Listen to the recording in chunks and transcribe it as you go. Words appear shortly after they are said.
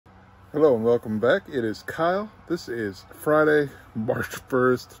Hello and welcome back. It is Kyle. This is Friday, March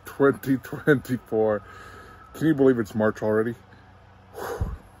 1st, 2024. Can you believe it's March already?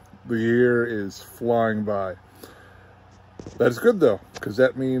 Whew. The year is flying by. That's good though, because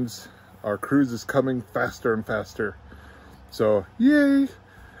that means our cruise is coming faster and faster. So, yay!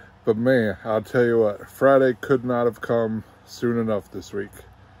 But man, I'll tell you what, Friday could not have come soon enough this week.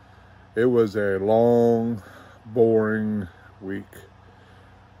 It was a long, boring week.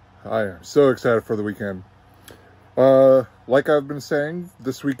 I am so excited for the weekend. Like I've been saying,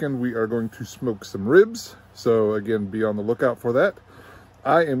 this weekend we are going to smoke some ribs. So again, be on the lookout for that.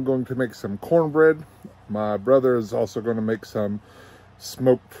 I am going to make some cornbread. My brother is also going to make some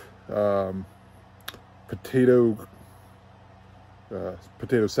smoked potato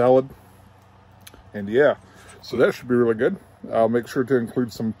salad. And yeah, so that should be really good. I'll make sure to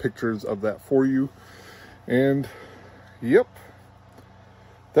include some pictures of that for you. And yep.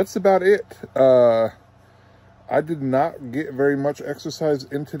 That's about it. I did not get very much exercise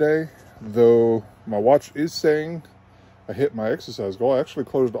in today, though my watch is saying I hit my exercise goal. I actually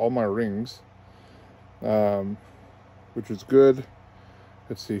closed all my rings, which is good.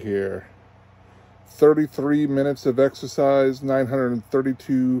 Let's see here. 33 minutes of exercise,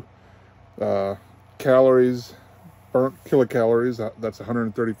 932 calories, burnt kilocalories. That's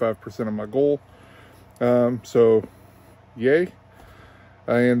 135% of my goal. So, yay.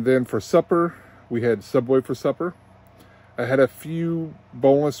 And then for supper, we had Subway for supper. I had a few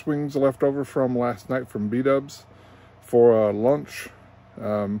boneless wings left over from last night from B-Dubs for lunch.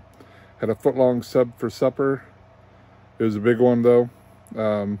 Had a foot-long sub for supper. It was a big one though.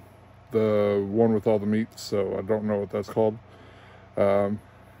 The one with all the meat, so I don't know what that's called.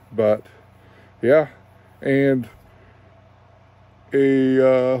 But yeah, and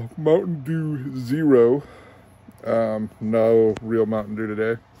a Mountain Dew Zero. No real Mountain Dew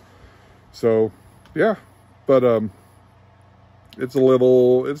today. So yeah, but it's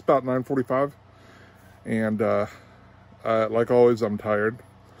about 9:45, and like always, I'm tired,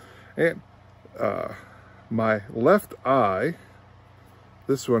 and my left eye,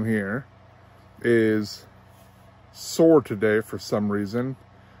 this one here, is sore today for some reason.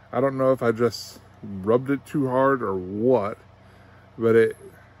 I don't know if I just rubbed it too hard or what, but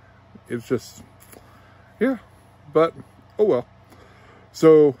it's just, yeah. But, oh well.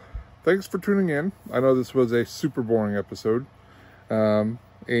 So, thanks for tuning in. I know this was a super boring episode. And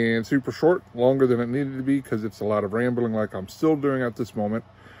super short, longer than it needed to be, because it's a lot of rambling like I'm still doing at this moment.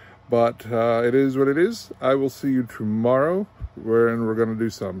 But, it is what it is. I will see you tomorrow, wherein we're going to do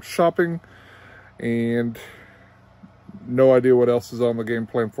some shopping. And no idea what else is on the game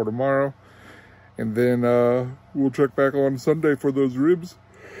plan for tomorrow. And then, we'll check back on Sunday for those ribs.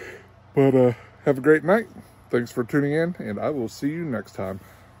 But, have a great night. Thanks for tuning in, and I will see you next time.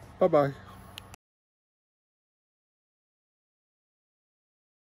 Bye-bye.